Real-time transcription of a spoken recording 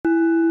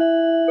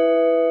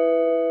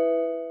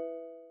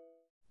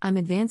I'm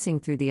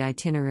advancing through the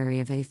itinerary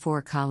of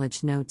A4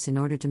 college notes in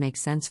order to make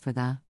sense for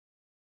the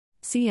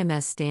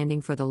CMS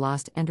standing for the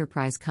Lost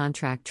Enterprise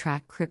Contract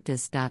Track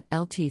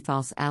Cryptus.lt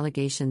false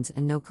allegations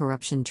and no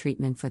corruption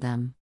treatment for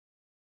them.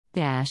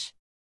 Dash.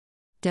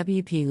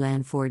 WP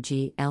LAN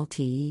 4G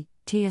LTE,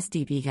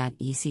 TSDB got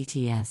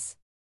ECTS.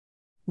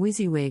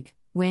 WYSIWYG,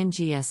 WAN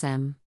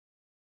GSM.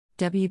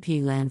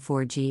 WP LAN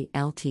 4G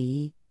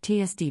LTE,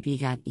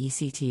 TSDB got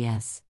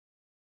ECTS.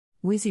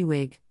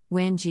 WYSIWYG,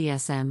 WAN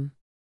GSM.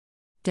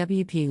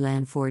 WP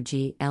LAN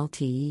 4G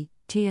LTE,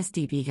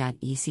 TSDB got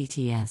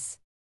ECTS.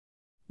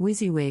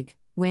 WYSIWYG,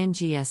 WAN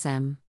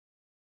GSM.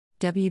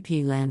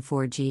 WP LAN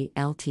 4G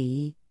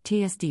LTE,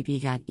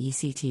 TSDB got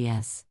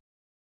ECTS.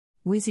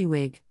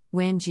 WYSIWYG,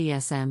 WAN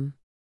GSM.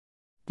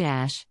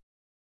 Dash.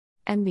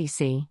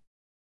 MVC.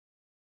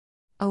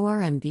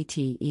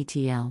 ORMBT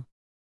ETL.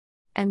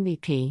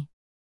 MVP.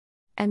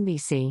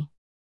 MVC.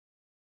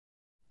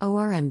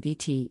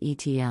 ORMBT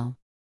ETL.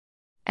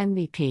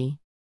 MVP.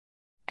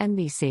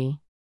 MVC.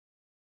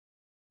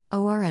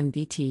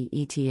 ORMBT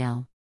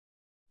ETL.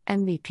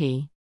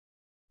 MVP.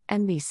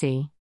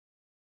 MVC.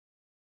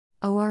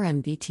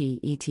 ORMBT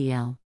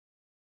ETL.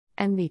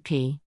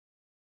 MVP.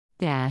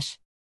 Dash.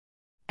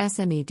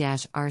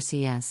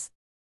 SME-RCS.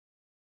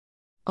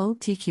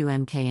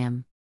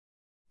 OLTQMKM.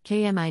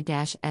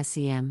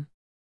 KMI-SEM.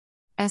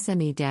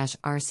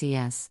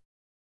 SME-RCS.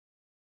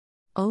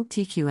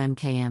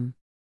 OLTQMKM.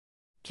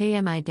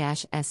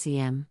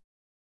 KMI-SEM.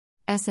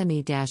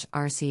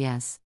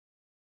 SME-RCS.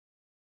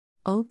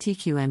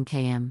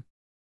 OLTQMKM.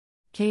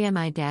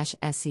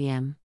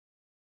 KMI-SEM.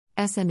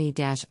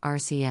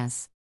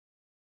 SME-RCS.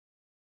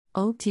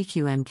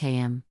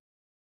 OLTQMKM.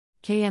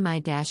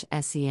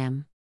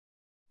 KMI-SEM.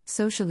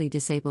 Socially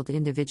Disabled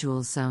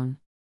Individuals Zone.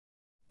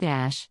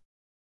 Dash.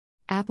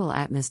 Apple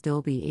Atmos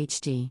Dolby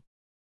HD.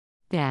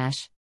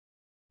 Dash.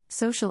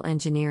 Social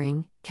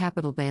Engineering,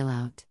 Capital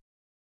Bailout.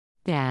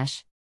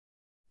 Dash.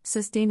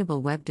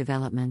 Sustainable Web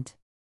Development.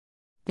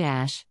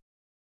 Dash.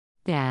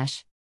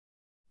 Dash.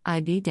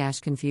 IB dash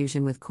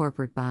confusion with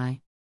corporate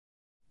buy.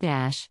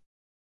 Dash.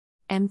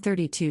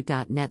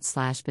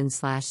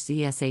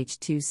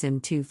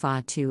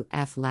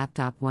 M32.net/bin/ZSH2SIM2FA2F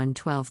laptop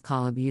 112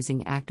 call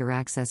abusing actor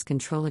access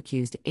control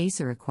accused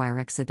Acer acquire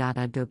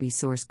Exadata Adobe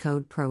Source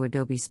Code Pro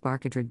Adobe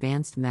Spark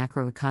Advanced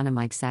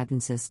Macroeconomics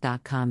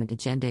Advances.com at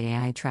Agenda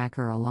AI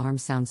Tracker Alarm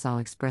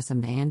Soundsol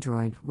Expressum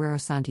Android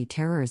Rarosanti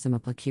Terrorism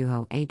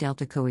Aplacuho A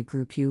Delta Coi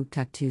Group U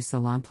Tuk2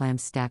 Solamplam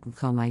Stack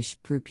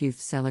Komaish Group Youth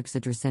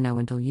Selexadrusino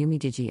until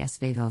Umidigi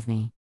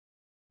Svevovni.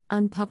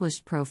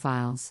 Unpublished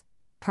profiles.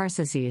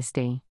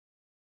 Parsasiasti.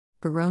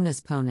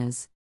 Baronas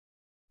Ponas.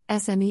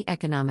 SME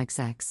Economics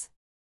X.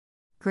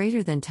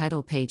 Greater than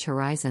title page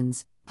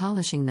horizons,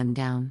 polishing them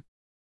down.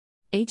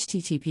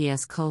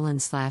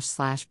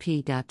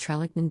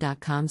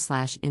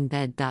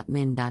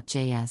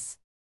 https://p.trellickman.com/embed.min.js.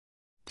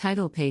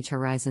 Title page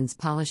horizons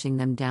polishing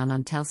them down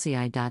on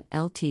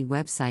telci.lt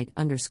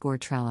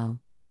website_Trello.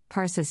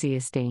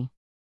 Parsasiasti.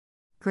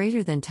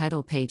 Greater than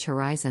title page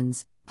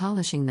horizons,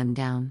 polishing them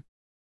down.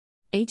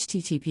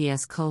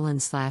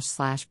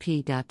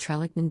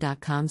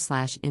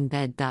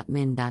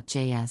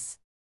 https://p.trellickman.com/embed.min.js.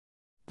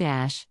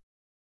 Dash.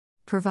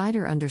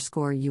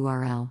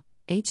 Provider_URL,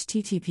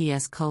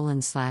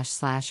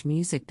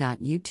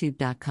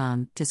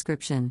 https://music.youtube.com.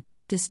 Description: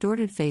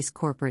 Distorted Face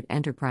Corporate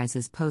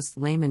Enterprises post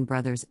Lehman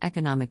Brothers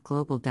Economic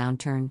Global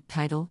Downturn.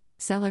 Title: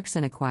 Sellerx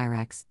and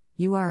Acquirex.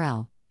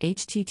 URL: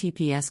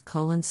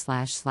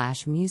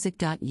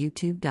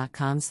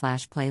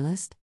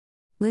 https://music.youtube.com/playlist.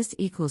 List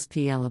equals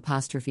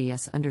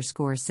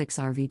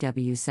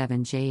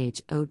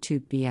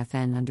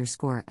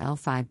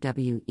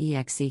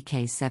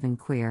PL'(6RVW7JH02BFN_L5WEXEK7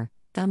 queer,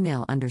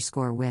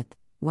 thumbnail_width,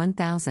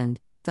 1000,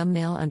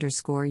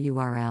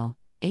 thumbnail_URL,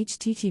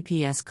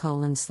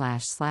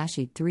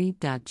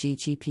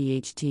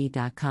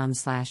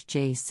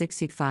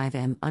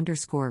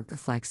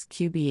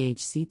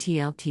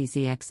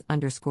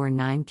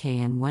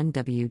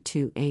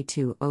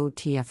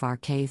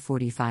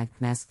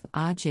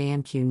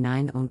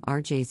 JMQ9 on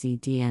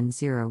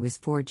RJZDN0 is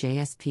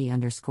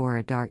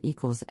 4JSP_ADAR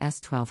equals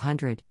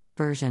S1200,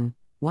 version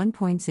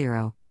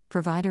 1.0,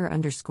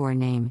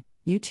 provider_name,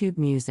 YouTube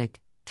Music,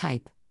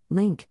 type,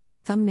 link,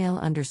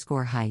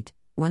 thumbnail_height,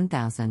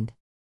 1000.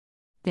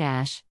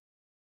 Dash.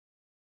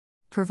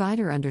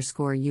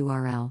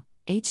 Provider_URL,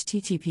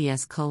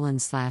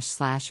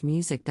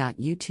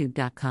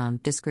 https://music.youtube.com.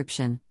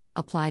 Description: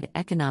 Applied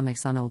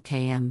Economics on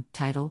OLKM.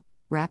 Title: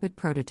 Rapid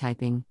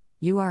Prototyping.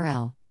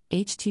 URL: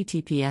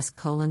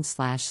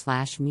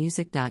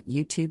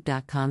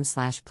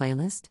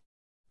 https://music.youtube.com/playlist.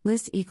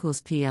 List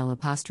equals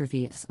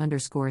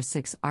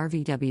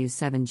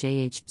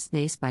PL'(6RVW7JH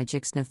space by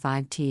Jixna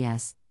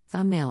 5TS,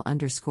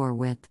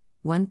 thumbnail_width,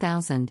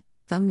 1000,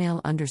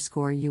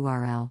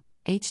 thumbnail_URL,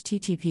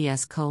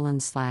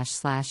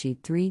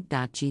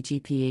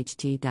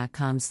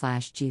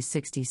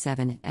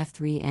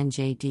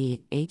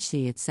 https://e3.ggpht.com/g67f3njd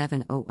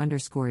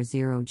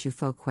hc@70_0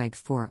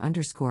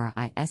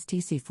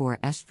 jufoqueg4_istc4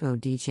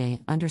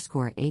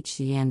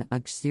 esfodj_hcn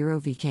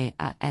ug0vk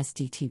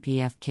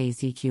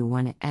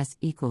sttpfkzq1s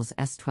equals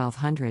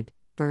s1200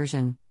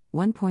 version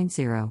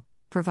 1.0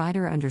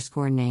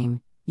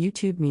 provider_name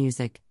YouTube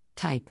Music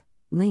type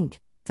link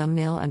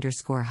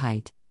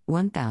thumbnail_height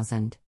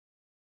 1000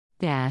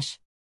 dash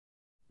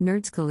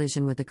Nerds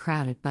collision with a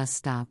crowd at bus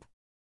stop.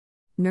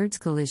 Nerds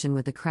collision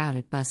with a crowd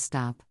at bus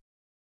stop.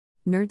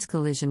 Nerds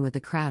collision with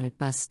a crowd at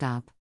bus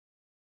stop.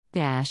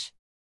 Dash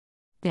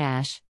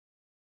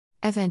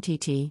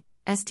FNTT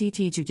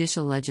STT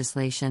judicial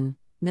legislation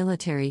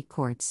military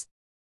courts.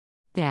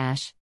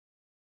 Dash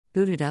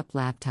booted up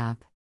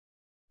laptop.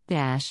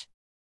 Dash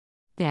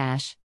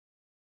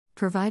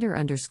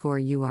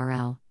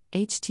provider_URL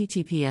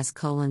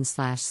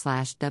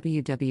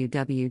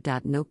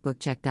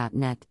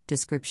https://www.notebookcheck.net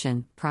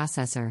description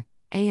processor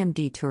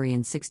AMD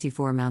Turian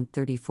 64 Mount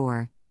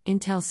 34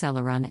 Intel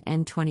Celeron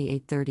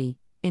N2830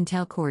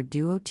 Intel Core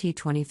Duo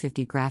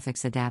T2050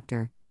 graphics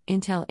adapter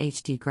Intel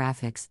HD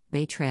graphics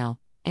Bay Trail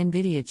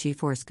NVIDIA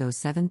GeForce Go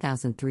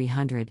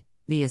 7300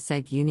 via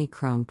Seg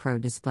Unichrome Pro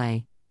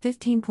display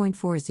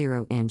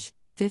 15.40 inch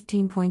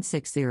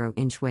 15.60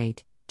 inch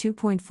weight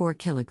 2.4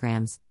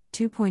 kilograms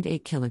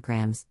 2.8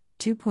 kilograms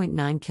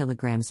 2.9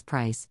 kilograms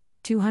price,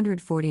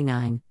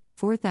 249,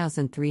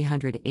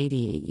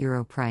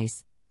 €4,388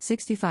 price,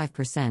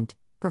 65%,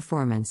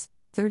 performance,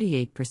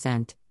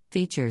 38%,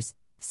 features,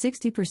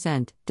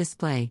 60%,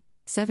 display,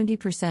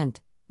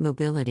 70%,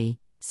 mobility,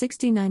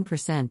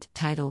 69%,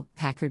 title,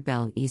 Packard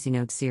Bell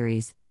EasyNote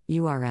series,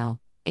 URL,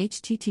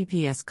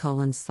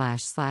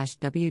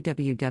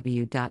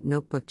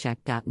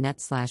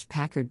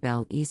 https://www.notebookcheck.net/Packard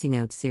Bell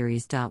EasyNote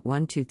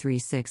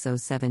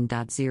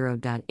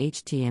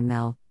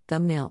series.123607.0.html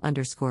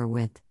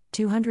thumbnail_width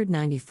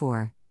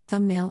 294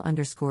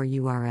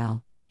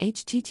 thumbnail_URL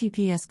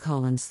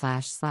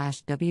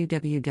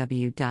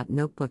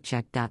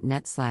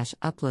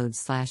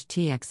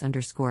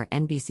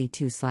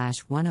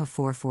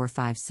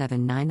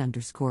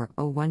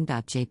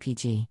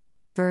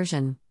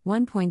version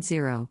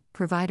 1.0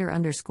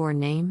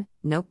 provider_name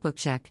notebook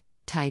check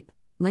type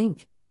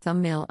link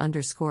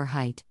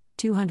thumbnail_height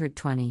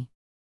 220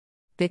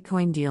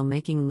 Bitcoin deal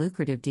making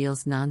lucrative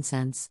deals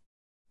nonsense.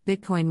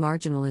 Bitcoin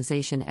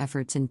marginalization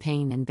efforts in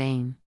pain and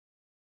bane.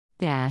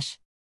 Dash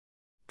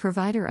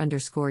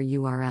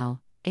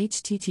provider_URL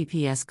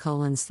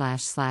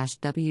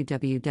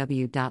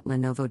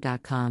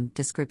https://www.lenovo.com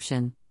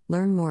description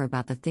learn more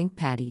about the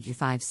ThinkPad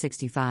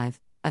E565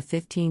 a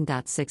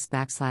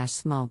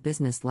 15.6/small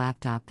business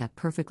laptop that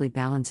perfectly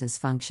balances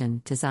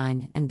function,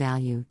 design, and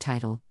value.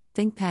 Title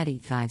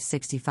ThinkPad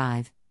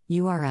E565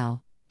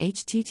 URL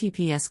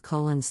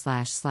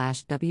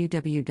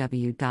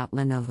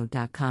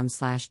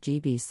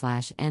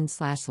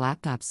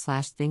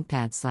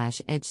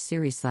https://www.lenovo.com/gb/n/laptop/thinkpad/edge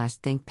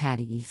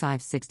series/thinkpad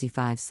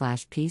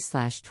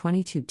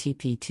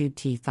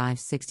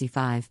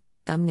e565/p/22t2t565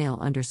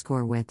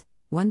 thumbnail_width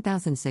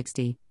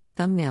 1060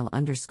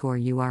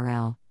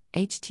 thumbnail_URL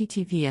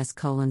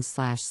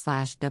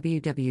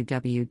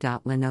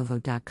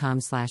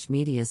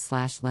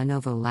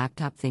https://www.lenovo.com/medias/lenovo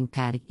laptop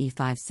ThinkPad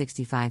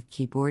E565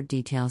 keyboard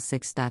detail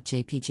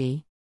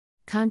 6.jpg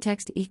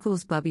context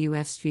equals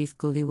WF Streif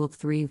Gluliwulk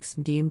 3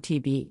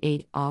 DMTB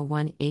 8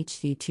 A1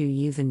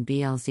 HD2 Uven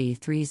BLZ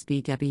 3s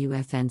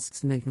BWFN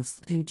Smigls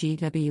 2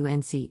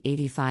 GWNC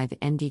 85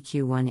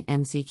 NDQ1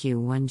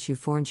 MCQ1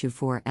 Shuforn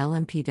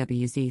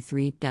LMPWZ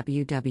 3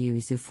 WW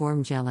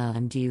Zuform Gel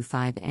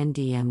LMDU5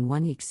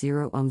 NDM1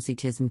 X0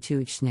 OMZTISM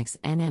 2 XNX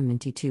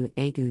NMNT2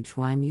 AGU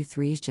Twim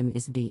U3 JM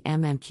ISB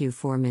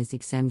MMQ4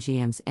 MISX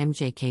MGMs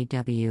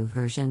MJKW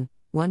version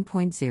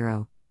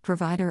 1.0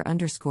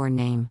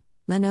 provider_name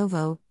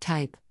Lenovo,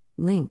 type,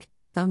 link,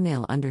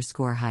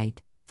 thumbnail_height,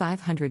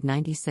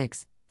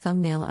 596,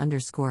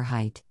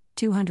 thumbnail_height,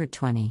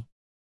 220.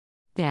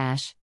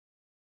 Dash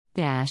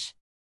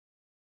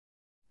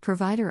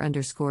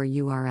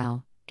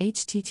provider_URL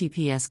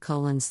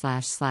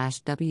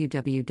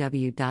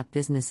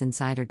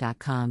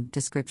https://www.businessinsider.com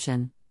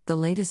description the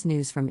latest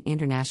news from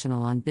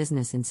International on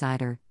Business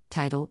Insider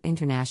title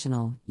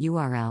International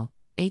URL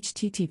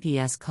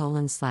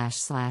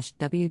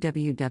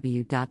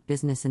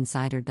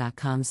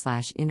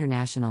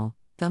https://www.businessinsider.com/international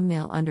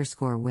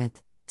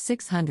thumbnail_width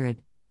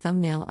 600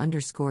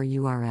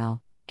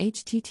 thumbnail_URL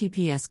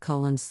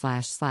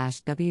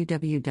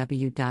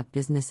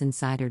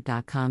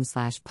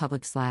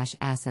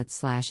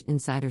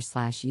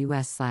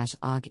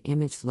https://www.businessinsider.com/public/assets/insider/us/og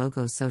image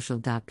logo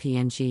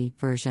social.png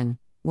version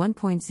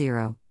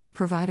 1.0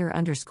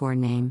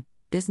 provider_name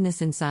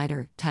Business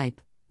Insider type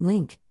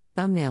link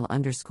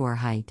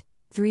thumbnail_height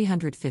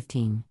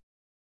 315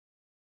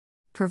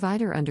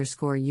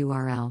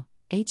 provider_URL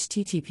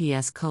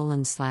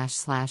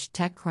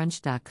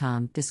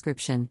https://techcrunch.com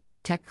description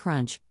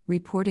TechCrunch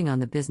reporting on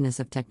the business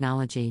of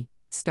technology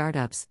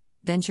startups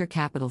venture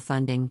capital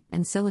funding,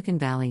 and Silicon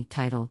Valley.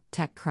 Title: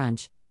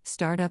 TechCrunch,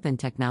 Startup and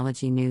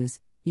Technology News.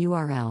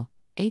 URL: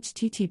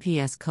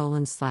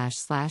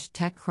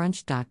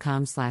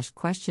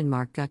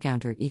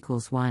 https://techcrunch.com/?guckounter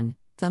equals 1,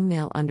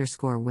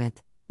 thumbnail_width,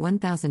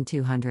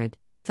 1200,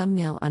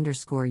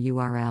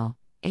 thumbnail_URL,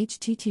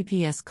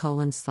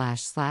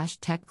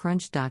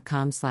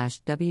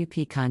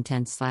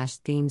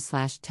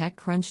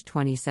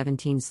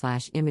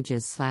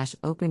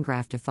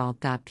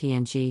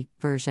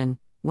 version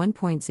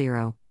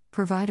 1.0,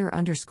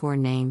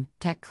 provider_name,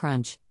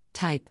 TechCrunch,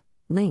 type,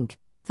 link,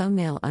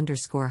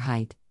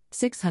 thumbnail_height,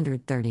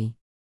 630.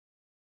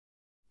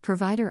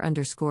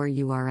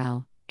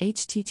 Provider_URL,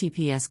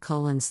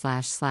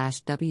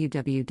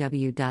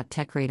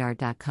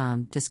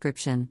 https://www.techradar.com.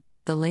 Description: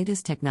 the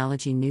latest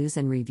technology news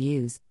and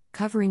reviews,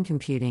 covering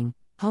computing,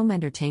 home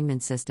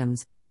entertainment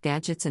systems,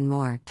 gadgets and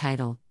more.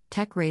 Title: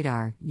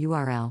 TechRadar.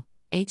 URL: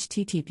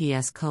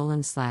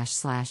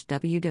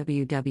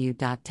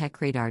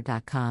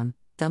 https://www.techradar.com.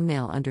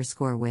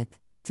 Thumbnail_width,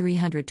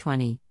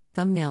 320,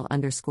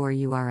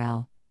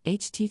 thumbnail_URL,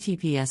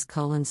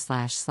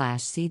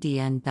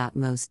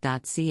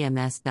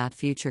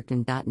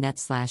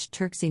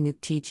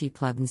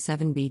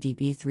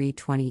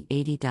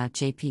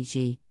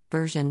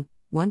 version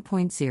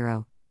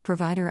 1.0,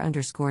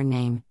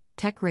 provider_name,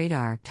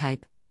 TechRadar.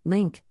 Type,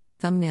 link,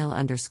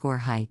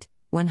 thumbnail_height,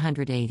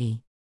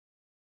 180.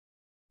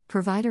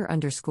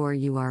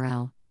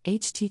 Provider_URL,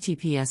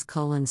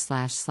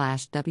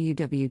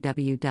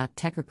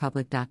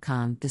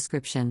 https://www.techrepublic.com.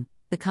 Description: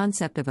 the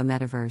concept of a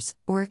metaverse,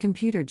 or a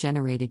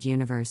computer-generated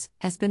universe,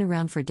 has been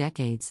around for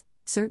decades,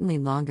 certainly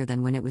longer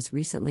than when it was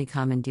recently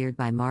commandeered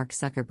by Mark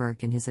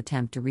Zuckerberg in his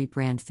attempt to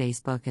rebrand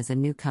Facebook as a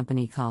new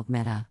company called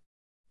Meta.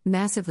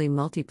 Massively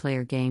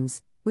multiplayer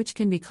games, which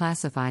can be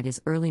classified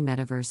as early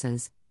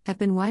metaverses, have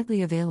been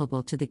widely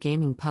available to the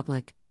gaming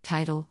public.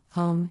 Title: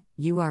 Home.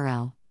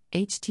 URL: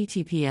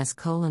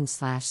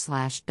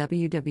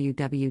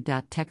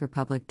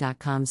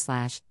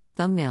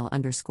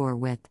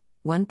 https://www.techrepublic.com/thumbnail_width,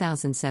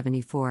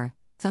 1074,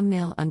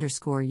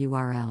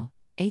 thumbnail_URL,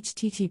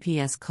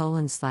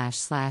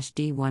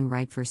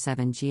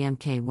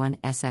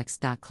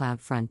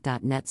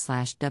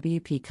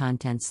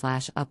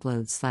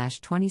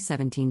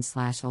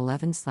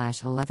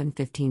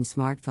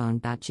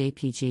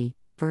 smartphone.jpg,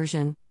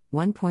 version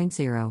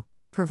 1.0,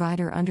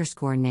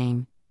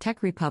 provider_name,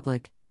 Tech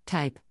Republic,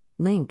 type,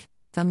 link,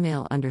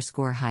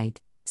 thumbnail_height,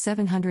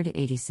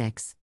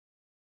 786.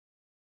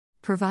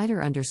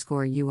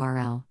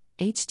 Provider_URL,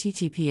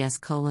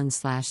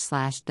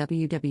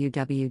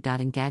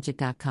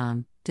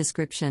 https://www.engadget.com.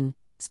 Description: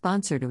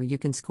 sponsored, or you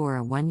can score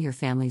a 1-year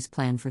family's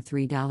plan for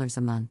 $3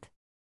 a month.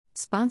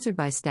 Sponsored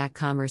by Stack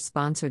Commerce.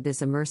 Sponsored.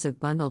 This immersive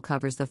bundle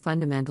covers the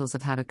fundamentals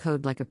of how to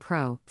code like a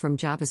pro, from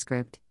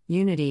JavaScript,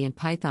 Unity and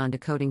Python to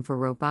coding for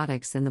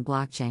robotics and the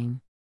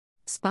blockchain.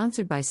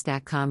 Sponsored by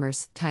Stack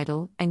Commerce.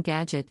 Title: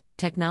 Engadget,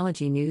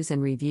 Technology News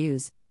and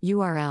Reviews.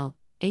 URL: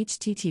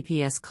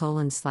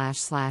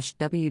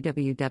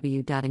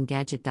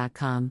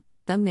 https://www.engadget.com,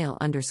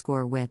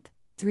 thumbnail_width,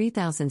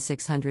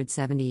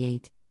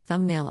 3678,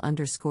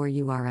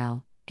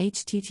 thumbnail_URL,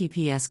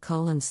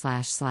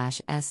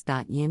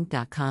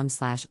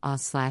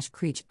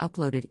 https://s.yimp.com/auth/creech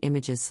uploaded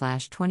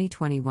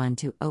images/2021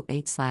 to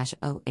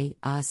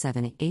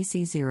 08/08/07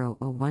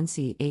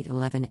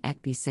 AC001C811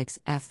 ECB6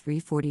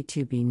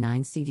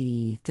 F342B9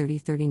 CDE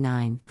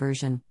 3039,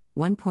 version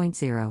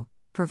 1.0,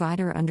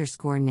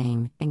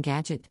 provider_name,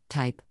 Engadget,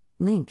 type,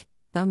 link,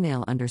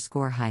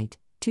 thumbnail_height,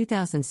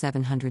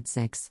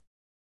 2706.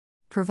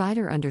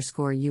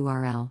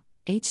 Provider_URL,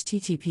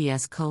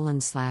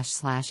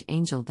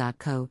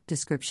 https://angel.co.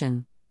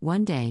 Description: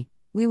 one day,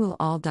 we will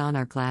all don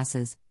our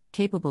glasses,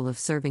 capable of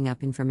serving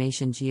up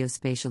information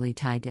geospatially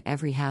tied to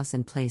every house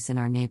and place in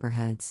our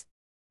neighborhoods.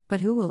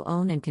 But who will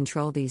own and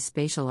control these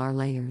spatial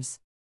layers?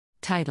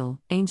 Title: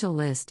 Angel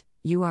List.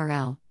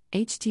 URL: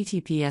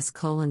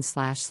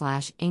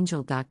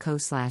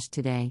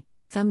 https://angel.co/today,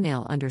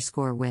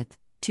 thumbnail_width,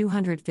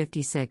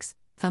 256,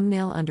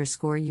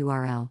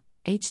 thumbnail_URL,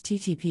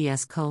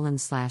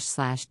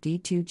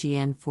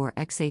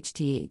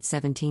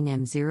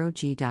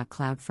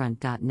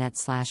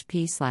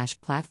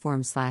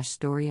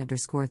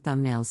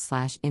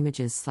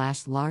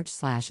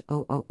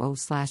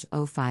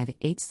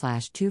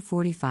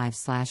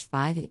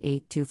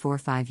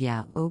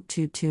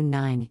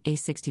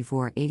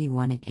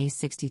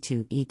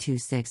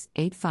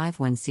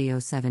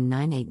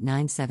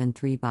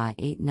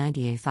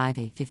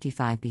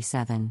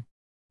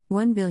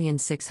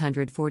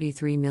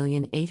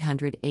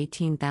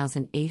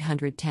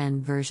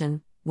 1,643,818,810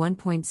 version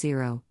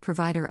 1.0,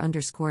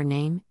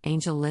 provider_name,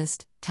 Angel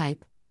List,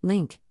 type,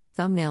 link,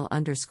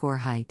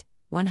 thumbnail_height,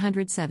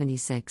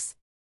 176.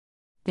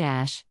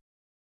 Dash.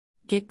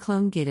 Git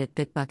clone git at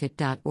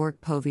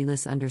bitbucket.org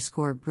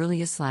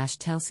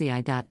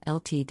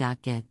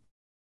povilis_brulia/telci.lt.git.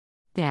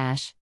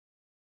 Dash.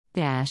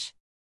 Dash.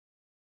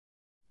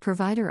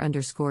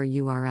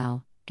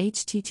 Provider_URL,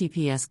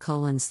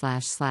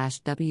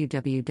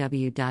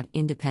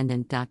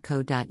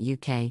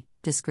 https://www.independent.co.uk.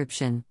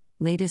 Description: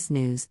 Latest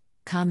news,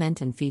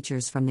 comment and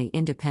features from The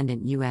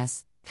Independent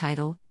US.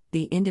 Title: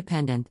 The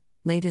Independent,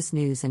 latest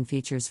news and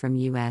features from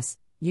US,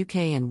 UK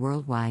and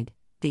worldwide.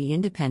 The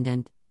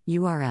Independent.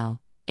 URL: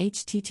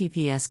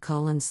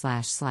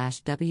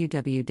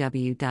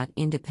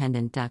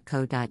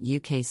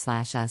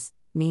 https://www.independent.co.uk/us,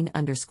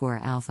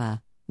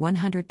 mean_alpha,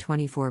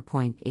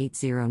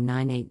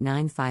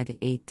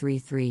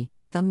 124.8098958833,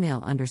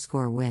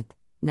 thumbnail_width,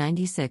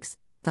 96,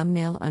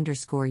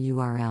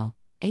 thumbnail_URL,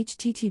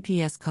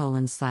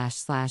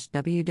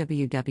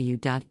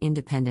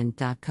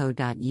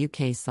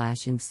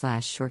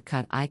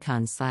 https://www.independent.co.uk/in/shortcut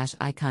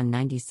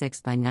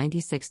icon/icon96 by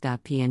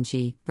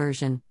 96.png,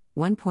 version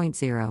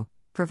 1.0,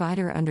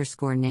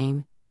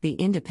 provider_name, The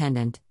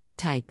Independent,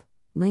 type,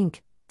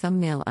 link,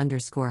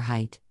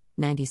 thumbnail_height,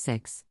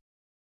 96.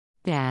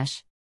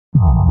 Dash.